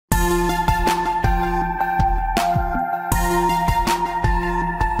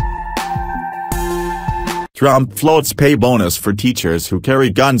Trump floats pay bonus for teachers who carry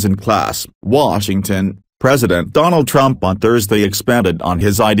guns in class. Washington, President Donald Trump on Thursday expanded on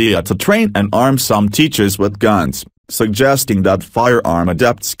his idea to train and arm some teachers with guns, suggesting that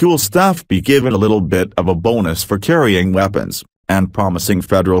firearm-adept school staff be given a little bit of a bonus for carrying weapons, and promising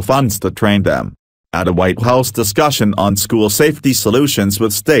federal funds to train them. At a White House discussion on school safety solutions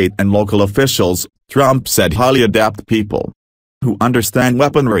with state and local officials, Trump said highly adept people who understand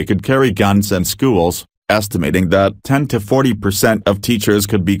weaponry could carry guns in schools, estimating that 10 to 40% of teachers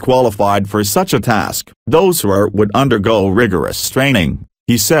could be qualified for such a task. Those who are would undergo rigorous training,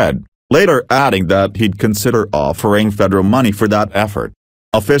 he said, later adding that he'd consider offering federal money for that effort.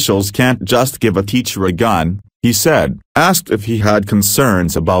 Officials can't just give a teacher a gun, he said. Asked if he had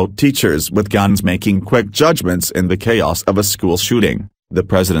concerns about teachers with guns making quick judgments in the chaos of a school shooting, the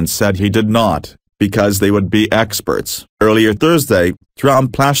president said he did not, because they would be experts. Earlier Thursday,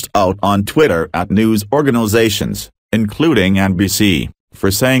 Trump lashed out on Twitter at news organizations, including NBC, for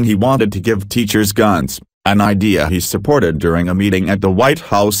saying he wanted to give teachers guns, an idea he supported during a meeting at the White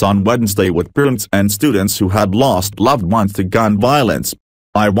House on Wednesday with parents and students who had lost loved ones to gun violence.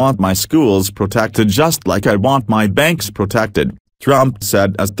 "I want my schools protected just like I want my banks protected," Trump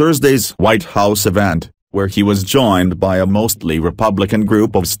said at Thursday's White House event, where he was joined by a mostly Republican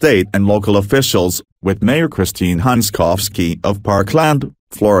group of state and local officials, with Mayor Christine Hunskowsky of Parkland,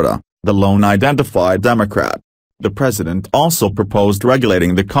 Florida, the lone identified Democrat. The president also proposed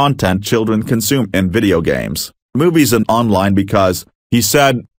regulating the content children consume in video games, movies and online because, he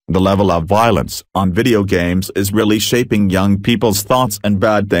said, the level of violence on video games is really shaping young people's thoughts and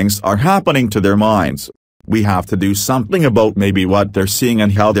bad things are happening to their minds. "We have to do something about maybe what they're seeing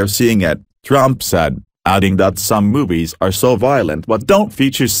and how they're seeing it," Trump said, adding that some movies are so violent but don't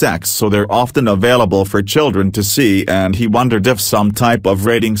feature sex so they're often available for children to see, and he wondered if some type of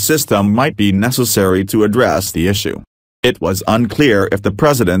rating system might be necessary to address the issue. It was unclear if the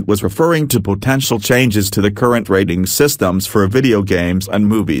president was referring to potential changes to the current rating systems for video games and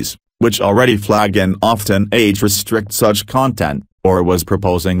movies, which already flag and often age-restrict such content, or was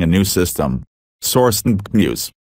proposing a new system. Source: News.